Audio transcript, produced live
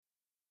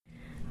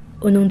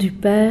Au nom du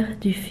Père,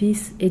 du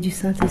Fils et du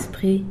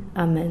Saint-Esprit.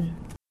 Amen.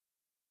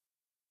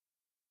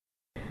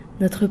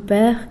 Notre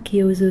Père qui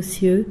es aux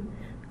cieux,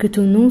 que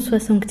ton nom soit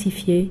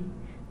sanctifié,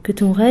 que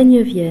ton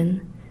règne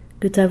vienne,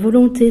 que ta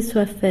volonté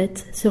soit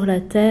faite sur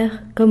la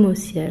terre comme au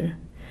ciel.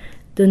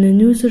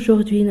 Donne-nous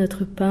aujourd'hui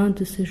notre pain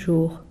de ce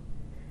jour.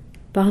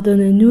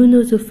 Pardonne-nous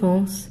nos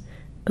offenses,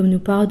 comme nous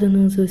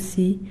pardonnons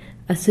aussi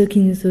à ceux qui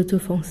nous ont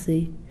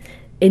offensés.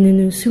 Et ne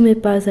nous soumets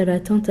pas à la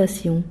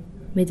tentation,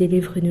 mais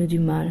délivre-nous du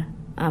mal.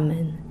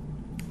 Amen.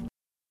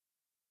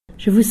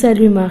 Je vous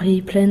salue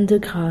Marie, pleine de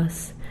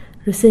grâce.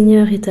 Le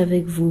Seigneur est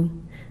avec vous.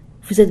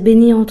 Vous êtes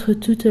bénie entre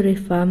toutes les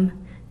femmes,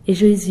 et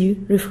Jésus,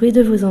 le fruit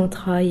de vos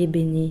entrailles, est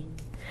béni.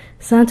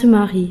 Sainte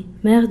Marie,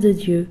 Mère de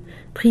Dieu,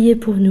 priez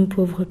pour nous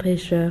pauvres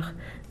pécheurs,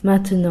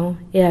 maintenant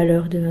et à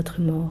l'heure de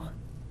notre mort.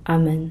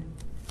 Amen.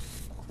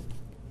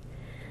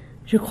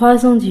 Je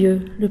crois en Dieu,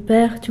 le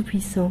Père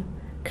Tout-Puissant,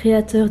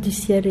 Créateur du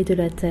ciel et de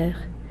la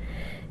terre,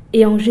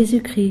 et en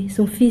Jésus-Christ,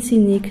 son Fils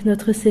unique,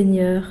 notre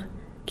Seigneur,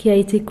 qui a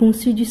été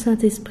conçu du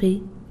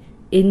Saint-Esprit,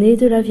 est né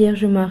de la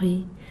Vierge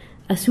Marie,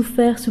 a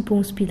souffert sous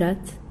Ponce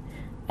Pilate,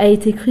 a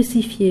été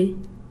crucifié,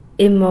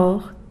 est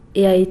mort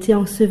et a été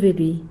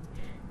enseveli,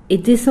 est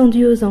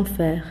descendu aux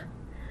enfers.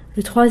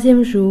 Le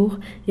troisième jour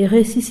est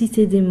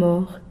ressuscité des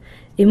morts,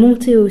 est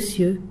monté aux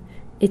cieux,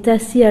 est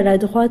assis à la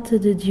droite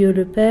de Dieu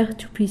le Père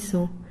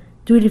Tout-Puissant,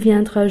 d'où il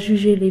viendra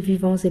juger les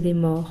vivants et les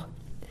morts.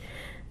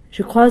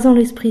 Je crois en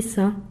l'Esprit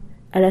Saint,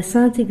 à la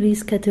Sainte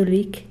Église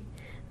catholique,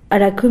 à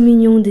la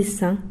communion des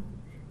saints,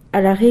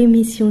 à la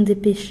rémission des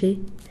péchés,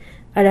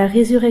 à la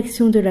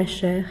résurrection de la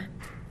chair,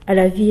 à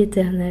la vie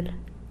éternelle.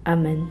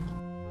 Amen.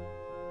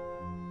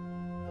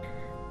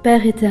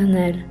 Père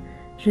éternel,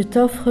 je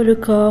t'offre le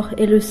corps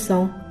et le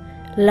sang,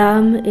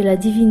 l'âme et la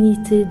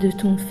divinité de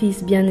ton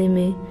Fils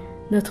bien-aimé,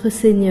 notre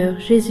Seigneur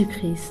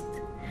Jésus-Christ,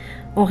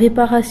 en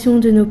réparation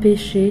de nos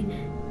péchés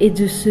et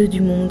de ceux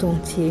du monde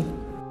entier.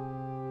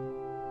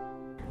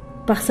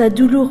 Par sa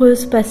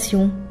douloureuse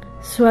passion,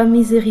 sois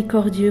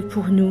miséricordieux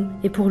pour nous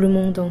et pour le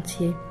monde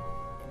entier.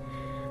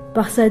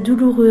 Par sa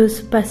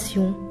douloureuse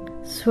passion,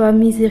 sois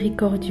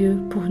miséricordieux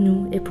pour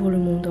nous et pour le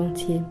monde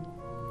entier.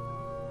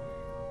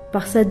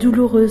 Par sa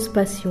douloureuse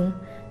passion,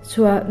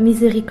 sois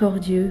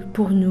miséricordieux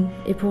pour nous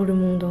et pour le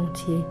monde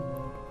entier.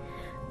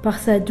 Par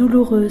sa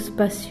douloureuse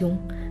passion,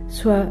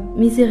 sois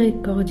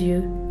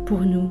miséricordieux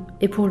pour nous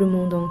et pour le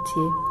monde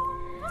entier.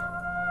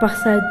 Par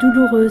sa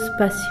douloureuse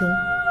passion,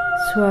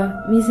 sois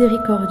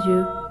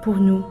miséricordieux pour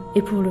nous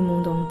et pour le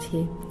monde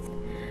entier.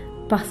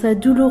 Par sa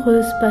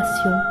douloureuse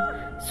passion,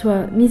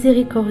 sois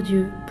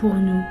miséricordieux pour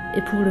nous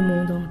et pour le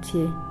monde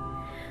entier.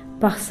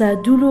 Par sa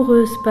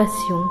douloureuse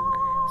passion,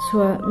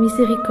 sois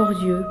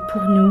miséricordieux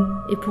pour nous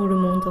et pour le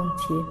monde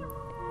entier.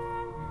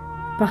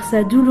 Par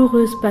sa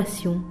douloureuse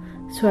passion,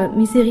 sois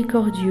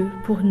miséricordieux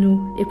pour nous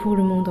et pour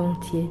le monde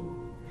entier.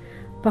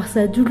 Par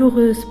sa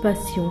douloureuse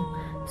passion,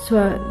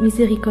 sois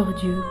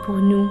miséricordieux pour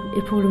nous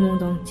et pour le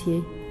monde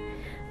entier.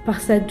 Par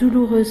sa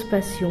douloureuse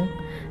passion,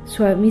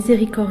 sois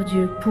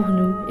miséricordieux pour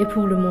nous et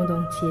pour le monde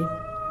entier.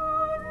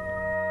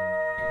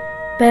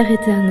 Père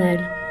éternel,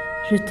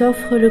 je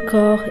t'offre le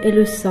corps et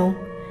le sang,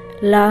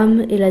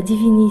 l'âme et la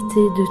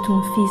divinité de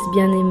ton Fils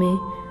bien-aimé,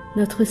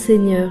 notre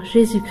Seigneur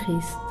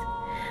Jésus-Christ,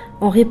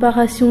 en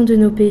réparation de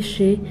nos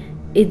péchés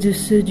et de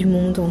ceux du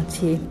monde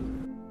entier.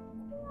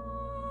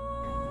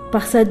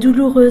 Par sa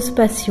douloureuse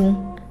passion,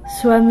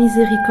 sois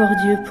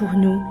miséricordieux pour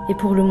nous et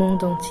pour le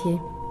monde entier.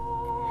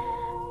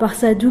 Par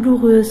sa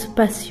douloureuse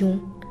passion,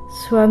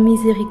 sois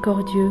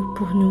miséricordieux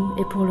pour nous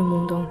et pour le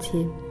monde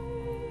entier.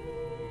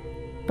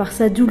 Par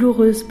sa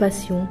douloureuse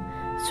passion,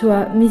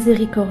 sois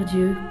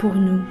miséricordieux pour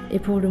nous et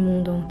pour le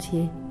monde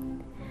entier.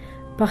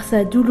 Par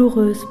sa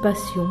douloureuse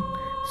passion,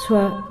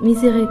 sois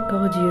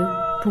miséricordieux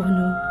pour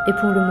nous et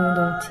pour le monde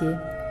entier.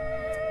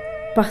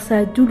 Par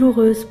sa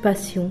douloureuse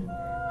passion,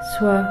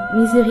 sois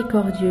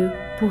miséricordieux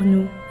pour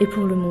nous et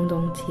pour le monde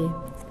entier.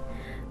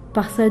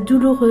 Par sa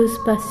douloureuse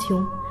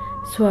passion,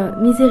 sois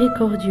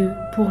miséricordieux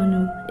pour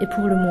nous et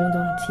pour le monde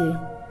entier.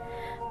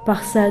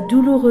 Par sa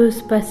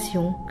douloureuse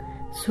passion,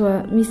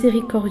 sois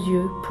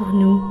miséricordieux pour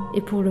nous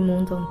et pour le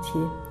monde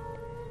entier.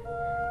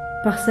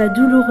 Par sa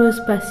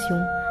douloureuse passion,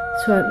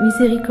 sois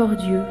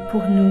miséricordieux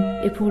pour nous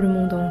et pour le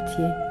monde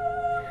entier.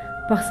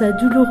 Par sa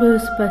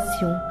douloureuse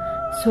passion,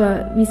 sois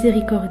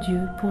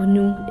miséricordieux pour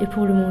nous et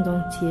pour le monde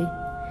entier.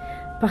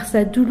 Par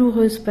sa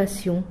douloureuse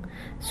passion,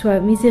 sois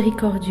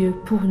miséricordieux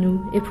pour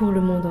nous et pour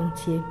le monde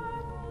entier.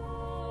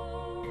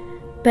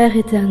 Père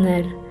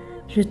éternel,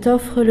 je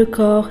t'offre le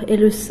corps et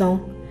le sang,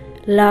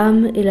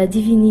 l'âme et la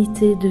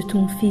divinité de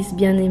ton Fils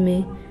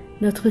bien-aimé,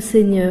 notre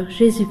Seigneur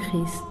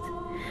Jésus-Christ,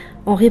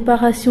 en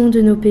réparation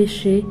de nos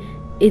péchés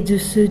et de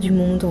ceux du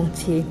monde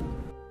entier.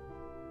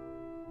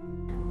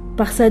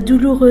 Par sa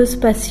douloureuse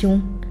passion,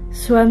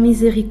 sois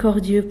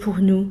miséricordieux pour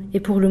nous et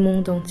pour le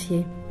monde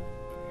entier.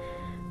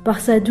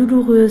 Par sa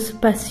douloureuse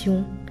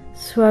passion,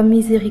 sois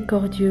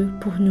miséricordieux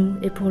pour nous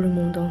et pour le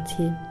monde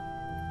entier.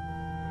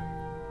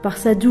 Par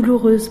sa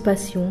douloureuse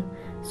passion,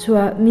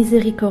 sois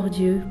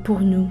miséricordieux pour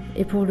nous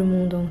et pour le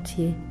monde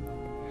entier.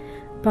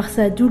 par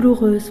sa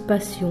douloureuse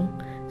passion,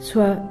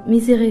 sois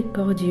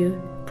miséricordieux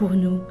pour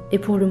nous et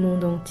pour le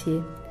monde entier.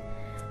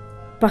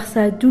 Par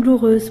sa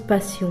douloureuse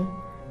passion,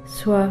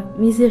 sois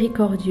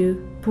miséricordieux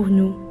pour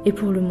nous et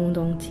pour le monde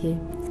entier.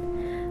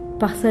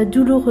 Par sa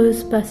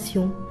douloureuse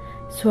passion,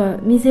 sois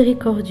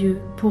miséricordieux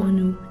pour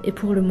nous et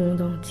pour le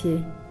monde entier.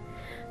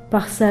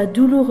 Par sa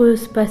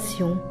douloureuse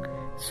passion,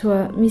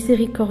 sois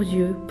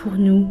miséricordieux pour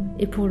nous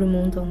et pour le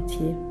monde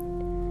entier.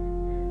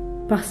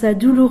 Par sa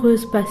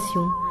douloureuse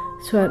passion,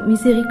 sois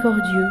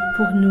miséricordieux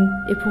pour nous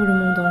et pour le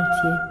monde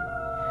entier.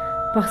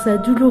 Par sa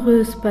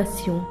douloureuse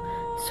passion,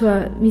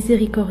 sois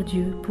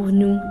miséricordieux pour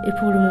nous et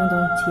pour le monde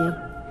entier.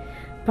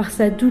 Par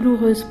sa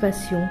douloureuse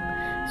passion,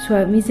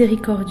 sois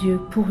miséricordieux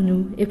pour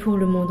nous et pour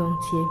le monde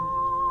entier.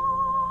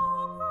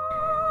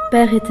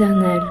 Père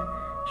éternel,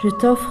 je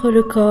t'offre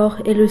le corps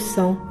et le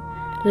sang,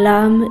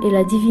 l'âme et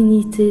la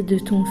divinité de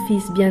ton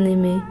Fils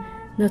bien-aimé,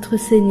 notre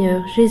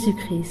Seigneur Jésus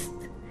Christ,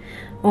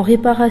 en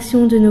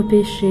réparation de nos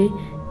péchés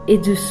et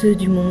de ceux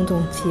du monde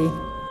entier.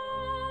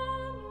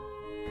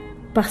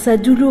 Par sa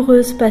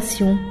douloureuse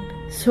passion,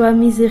 sois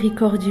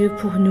miséricordieux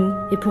pour nous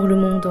et pour le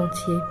monde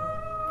entier.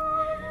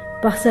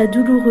 Par sa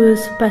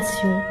douloureuse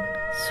passion,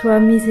 sois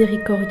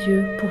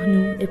miséricordieux pour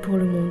nous et pour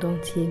le monde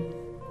entier.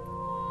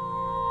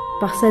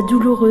 Par sa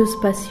douloureuse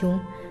passion,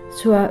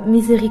 sois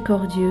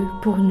miséricordieux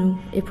pour nous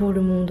et pour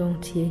le monde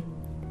entier.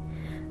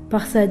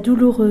 Par sa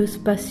douloureuse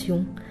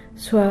passion,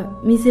 sois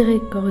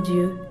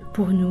miséricordieux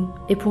pour nous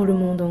et pour le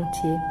monde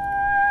entier.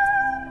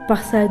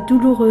 Par sa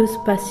douloureuse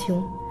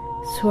passion,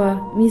 sois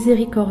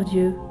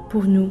miséricordieux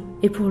pour nous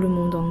et pour le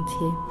monde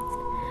entier.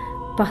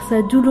 Par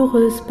sa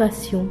douloureuse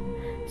passion,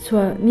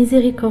 sois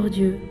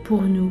miséricordieux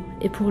pour nous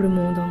et pour le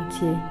monde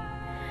entier.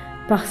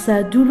 Par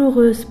sa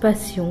douloureuse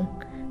passion,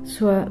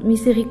 sois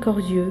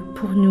miséricordieux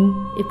pour nous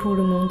et pour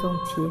le monde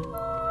entier.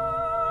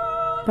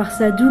 Par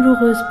sa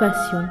douloureuse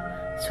passion,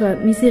 sois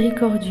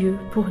miséricordieux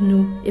pour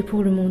nous et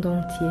pour le monde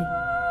entier.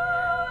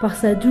 Par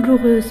sa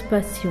douloureuse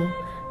passion,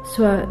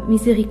 sois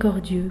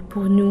miséricordieux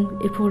pour nous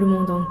et pour le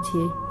monde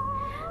entier.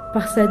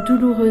 Par sa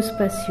douloureuse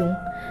passion,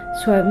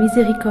 sois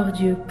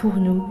miséricordieux pour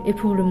nous et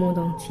pour le monde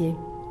entier.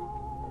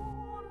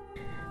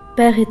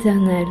 Père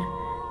éternel,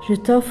 je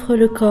t'offre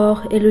le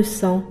corps et le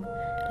sang,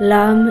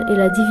 l'âme et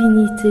la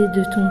divinité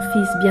de ton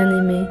Fils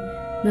bien-aimé,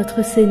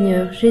 notre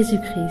Seigneur Jésus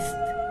Christ,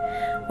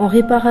 en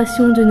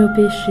réparation de nos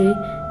péchés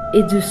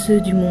et de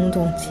ceux du monde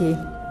entier.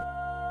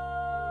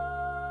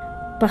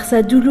 Par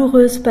sa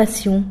douloureuse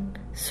passion,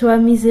 sois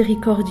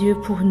miséricordieux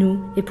pour nous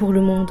et pour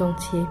le monde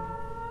entier.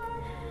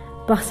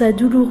 Par sa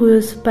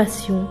douloureuse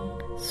passion,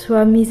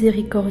 sois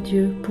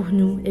miséricordieux pour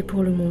nous et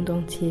pour le monde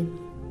entier.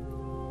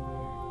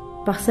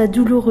 Par sa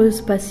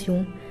douloureuse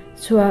passion,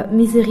 sois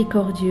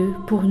miséricordieux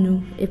pour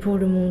nous et pour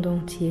le monde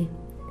entier.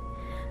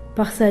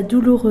 Par sa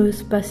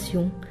douloureuse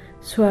passion,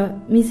 sois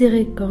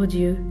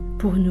miséricordieux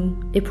pour nous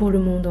et pour le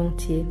monde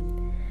entier.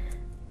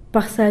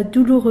 Par sa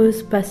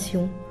douloureuse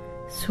passion,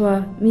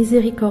 sois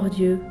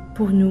miséricordieux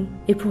pour nous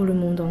et pour le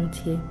monde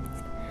entier.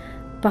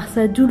 Par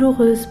sa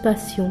douloureuse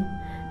passion,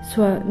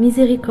 sois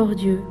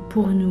miséricordieux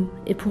pour nous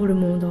et pour le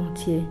monde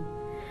entier.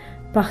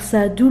 Par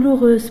sa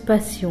douloureuse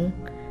passion,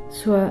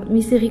 sois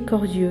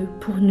miséricordieux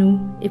pour nous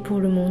et pour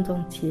le monde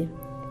entier.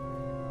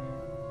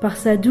 Par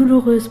sa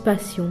douloureuse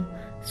passion,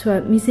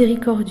 sois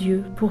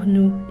miséricordieux pour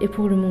nous et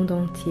pour le monde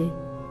entier.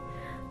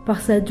 Par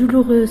sa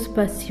douloureuse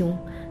passion,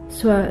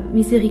 sois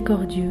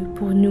miséricordieux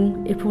pour nous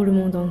et pour le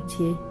monde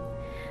entier.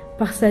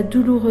 Par sa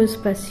douloureuse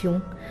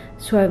passion,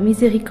 sois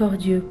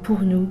miséricordieux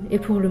pour nous et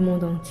pour le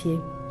monde entier.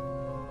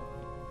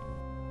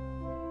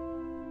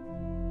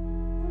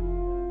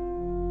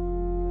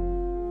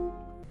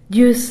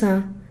 Dieu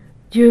Saint,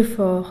 Dieu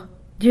fort,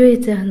 Dieu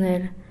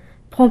éternel,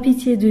 prends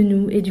pitié de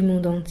nous et du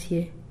monde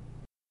entier.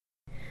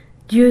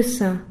 Dieu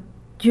Saint,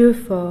 Dieu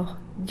fort,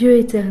 Dieu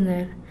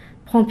éternel,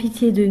 prends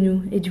pitié de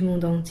nous et du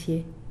monde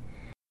entier.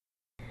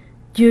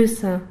 Dieu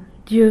Saint,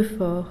 Dieu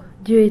fort,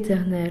 Dieu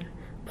éternel,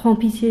 prends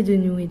pitié de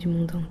nous et du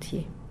monde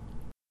entier.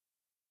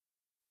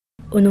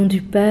 Au nom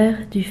du Père,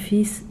 du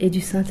Fils et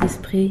du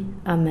Saint-Esprit.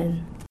 Amen.